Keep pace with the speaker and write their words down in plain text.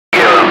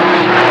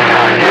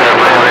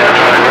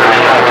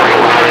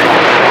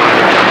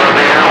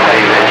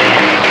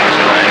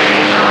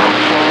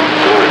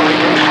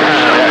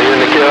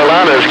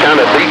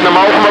I've beaten them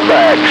off my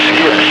back.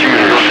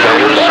 Skipshooter.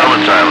 It's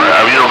summertime.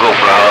 You don't go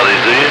for the holidays,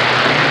 do you?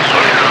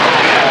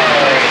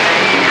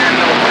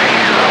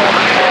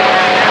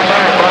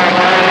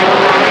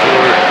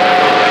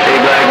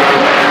 Hey, Blackbird,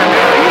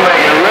 you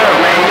making love,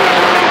 man.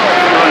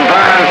 Doing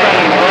fine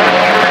things.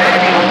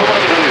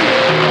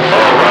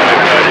 Oh, right.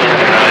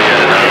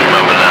 Yeah, I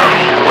remember now.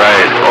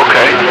 Right,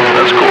 okay.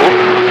 That's cool.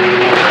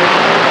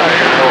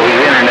 Oh, he's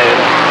internet.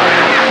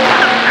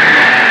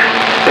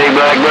 Hey,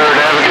 Blackbird,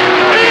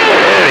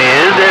 There he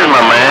is. There's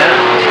my man.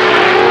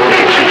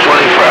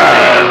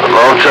 225.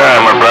 Long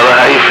time, my brother.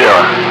 How you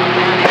feeling?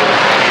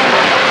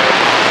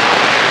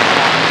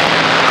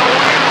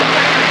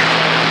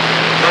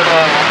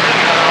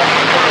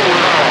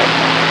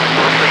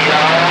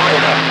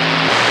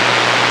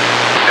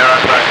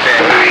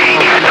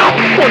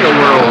 what in the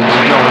world's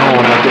going on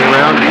up there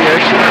around here?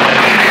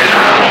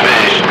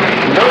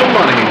 No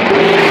money. I'm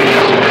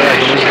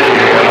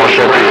gonna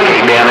shut this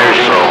gate down there,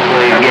 so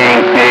please, gang.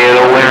 Yeah,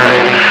 they'll winter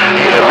it.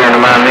 Get up here in the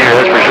mine there,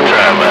 that's for sure.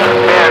 Fire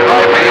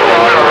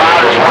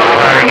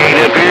gate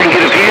up here and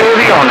get a few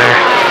of you on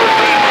there.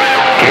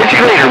 Catch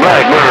you later,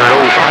 Blackbird.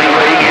 Old funny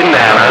way you getting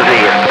down, I'll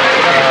see ya.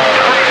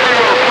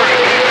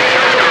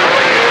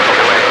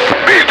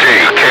 BT,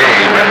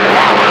 Cave,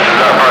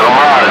 up for the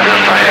mod,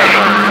 just I have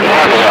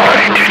 225.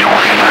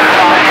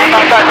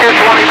 I got this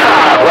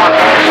 25.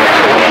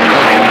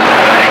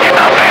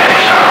 Not bad,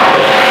 it's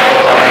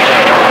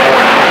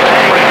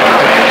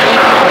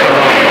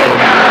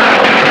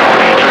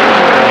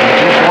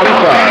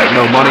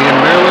No money in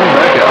Maryland,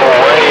 back up.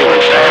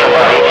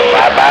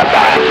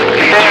 Bye.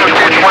 He's down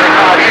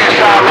 225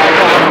 inside,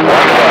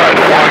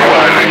 One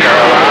wide in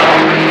Carolina.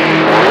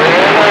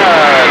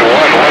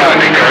 One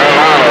wide in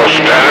Carolina,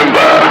 standing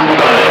by.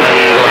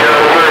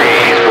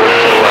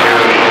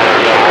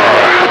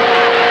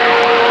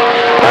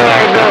 There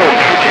you go.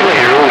 Catch you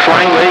later, old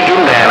swing blade.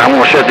 Get down. I'm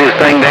gonna shut this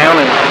thing down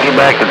and get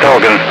back to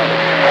talking.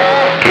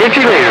 Catch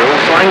you later,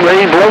 old swing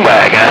blade. Blow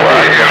back, huh?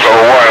 Right, so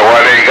what?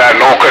 Why they ain't got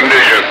no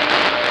condition?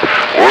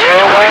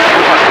 Yeah,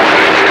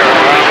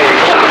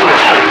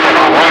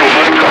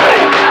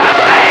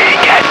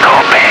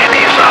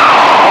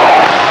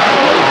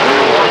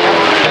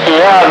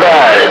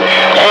 about it.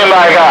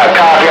 Anybody got a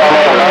copy on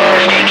that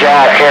nasty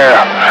jack here?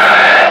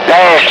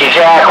 Nasty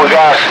jack we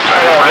got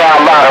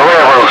down by the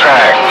railroad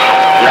track.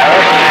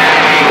 Nasty?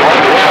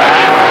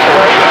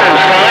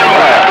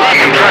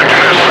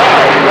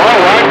 All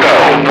right,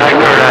 though.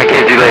 Blackbird, I'll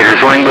catch you later,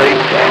 swing blade.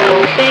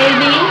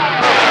 Baby.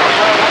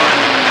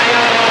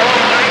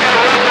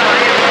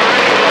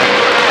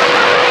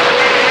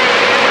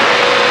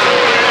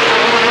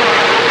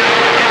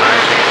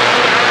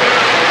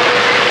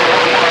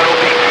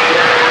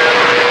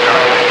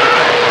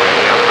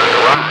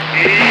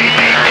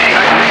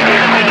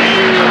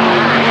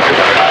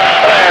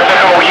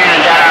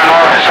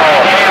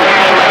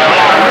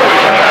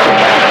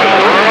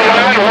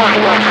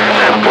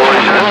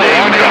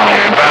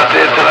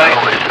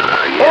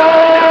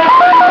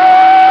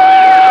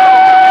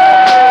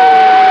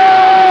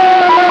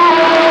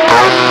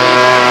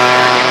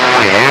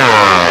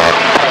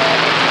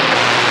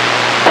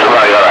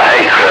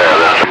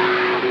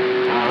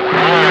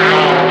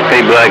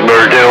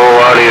 Blackbird, the old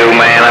audio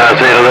man, I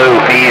said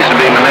hello. He used to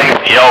be my name.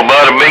 Yo,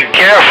 buddy, be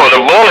careful. The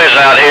bullies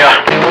out here.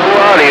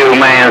 Old audio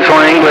man,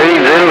 swing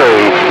blades,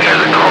 hello.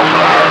 There's a call for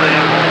the holiday.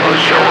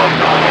 We'll show up.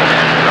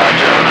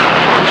 Roger.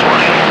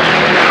 120.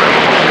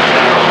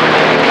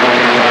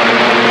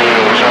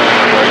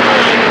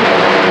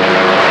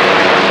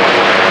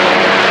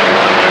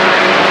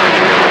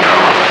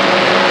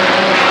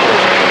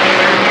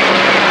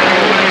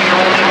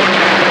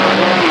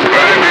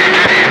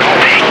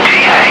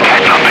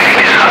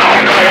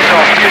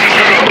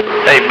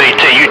 Hey,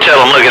 BT, you tell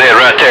them look at that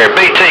right there.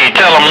 BT, you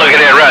tell them look at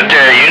that right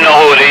there. You know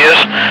who it is.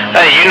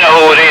 Hey, you know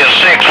who it is.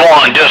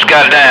 6-1 just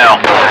got down.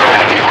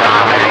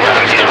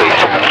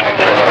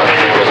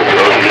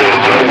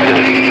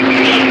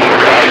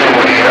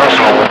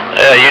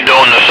 Yeah, you're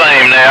doing the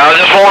same now. I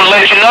just want to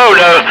let you know,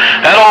 though,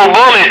 that old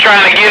bully's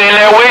trying to get in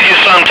there with you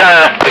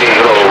sometime.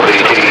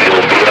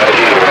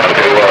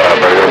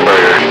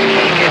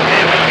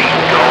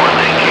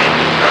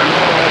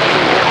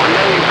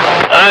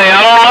 Hey,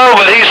 I don't know,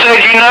 but he said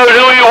you know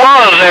who he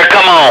was there.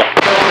 Come on.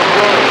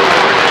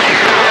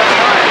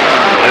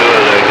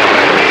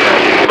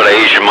 But I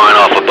ease your mind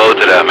off of both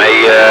of them.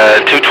 Hey,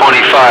 225,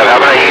 how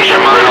about I ease your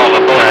mind off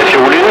of both? I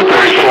sure do.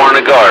 There's 4 in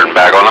the garden,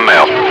 back on the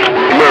mail.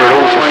 Bird,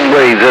 old swing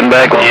blades, and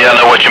back. Yeah, I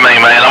know what you mean,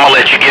 man. I'm going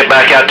to let you get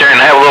back out there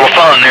and have a little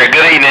fun there.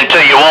 Good evening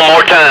to you one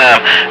more time.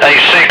 Hey,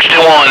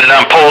 6-1, and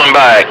I'm pulling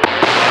back.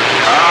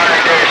 All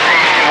right, there,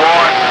 61.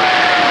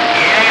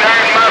 You ain't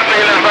hurt my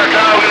feelings by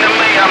talking to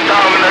me. I'm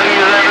talking to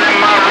who's ever in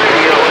my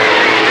radio.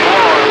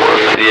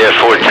 Yeah,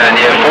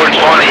 410. Yeah,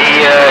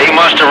 420. He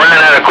must have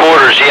ran out of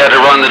quarters. He had to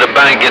run to the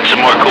bank, get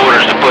some more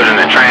quarters to put in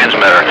the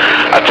transmitter.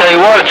 I tell you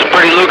what, it's a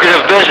pretty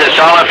lucrative business.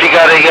 I don't know if you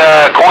got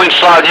a coin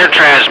slot in your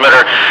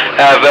transmitter.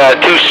 Have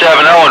 270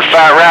 and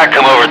Fat Rat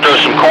come over, throw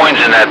some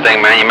coins in that thing,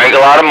 man. You make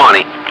a lot of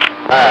money.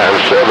 I have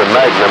 7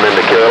 Magnum in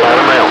the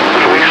Carolina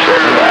Mountains. We've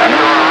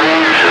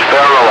Just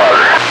fell in the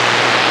water.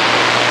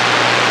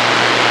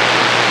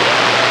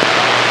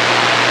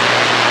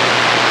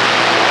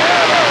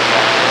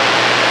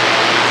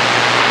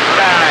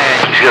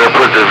 He's got to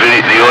put the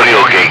audio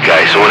gate,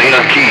 guys, so when he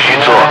unkeys, you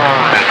talk.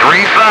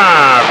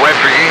 3-5, West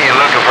Virginia,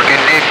 looking for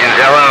conditions.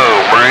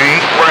 Hello, break.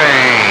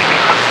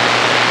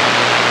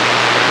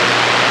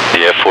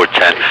 Yeah,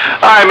 410.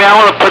 All right, man, I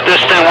want to put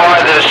this thing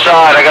wide to the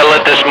side. I got to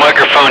let this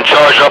microphone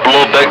charge up a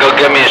little bit. Go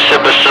get me a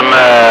sip of some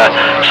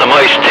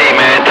iced tea,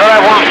 man. Don't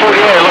have one for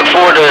you. I look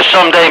forward to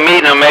someday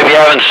meeting them, maybe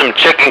having some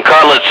chicken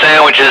cutlet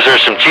sandwiches or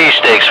some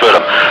cheesesteaks with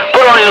them.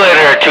 Put on you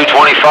later at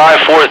 225,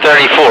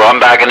 434. I'm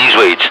back in these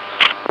weeds.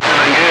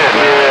 Good.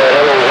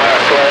 Yeah, hello,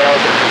 White Cloud.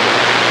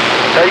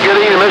 Hey, good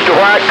evening, Mr.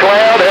 White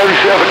Cloud. Have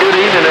yourself a good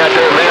evening out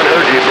there, man.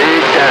 Heard you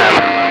big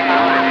time.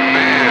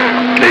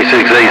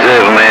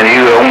 A687, man,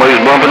 you almost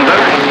bumping 30.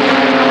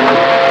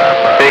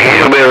 Big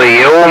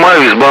hillbilly, you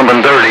almost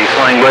bumping 30.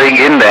 Sling blade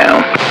getting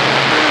down.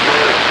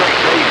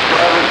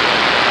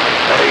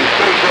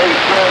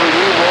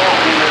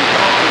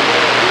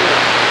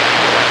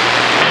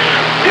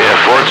 Yeah,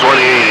 428.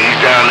 He's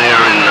down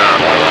there in...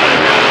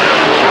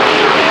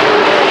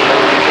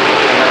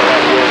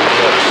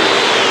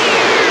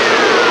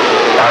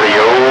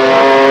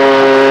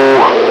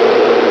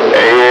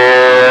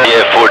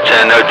 Yeah,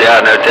 410, no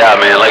doubt,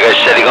 man. Like I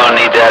said, you're gonna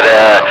need that,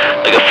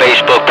 like a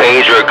Facebook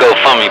page or a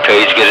GoFundMe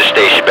page to get a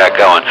station back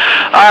going.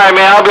 All right,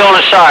 man, I'll be on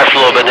the side for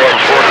a little bit there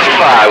at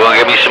 435. We'll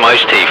give me some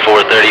iced tea,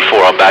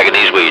 434. I'm back in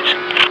these weeds.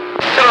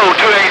 Hello,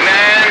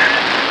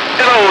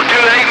 289. Hello,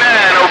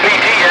 289.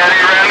 OPT out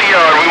here around the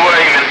yard. We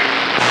waiting.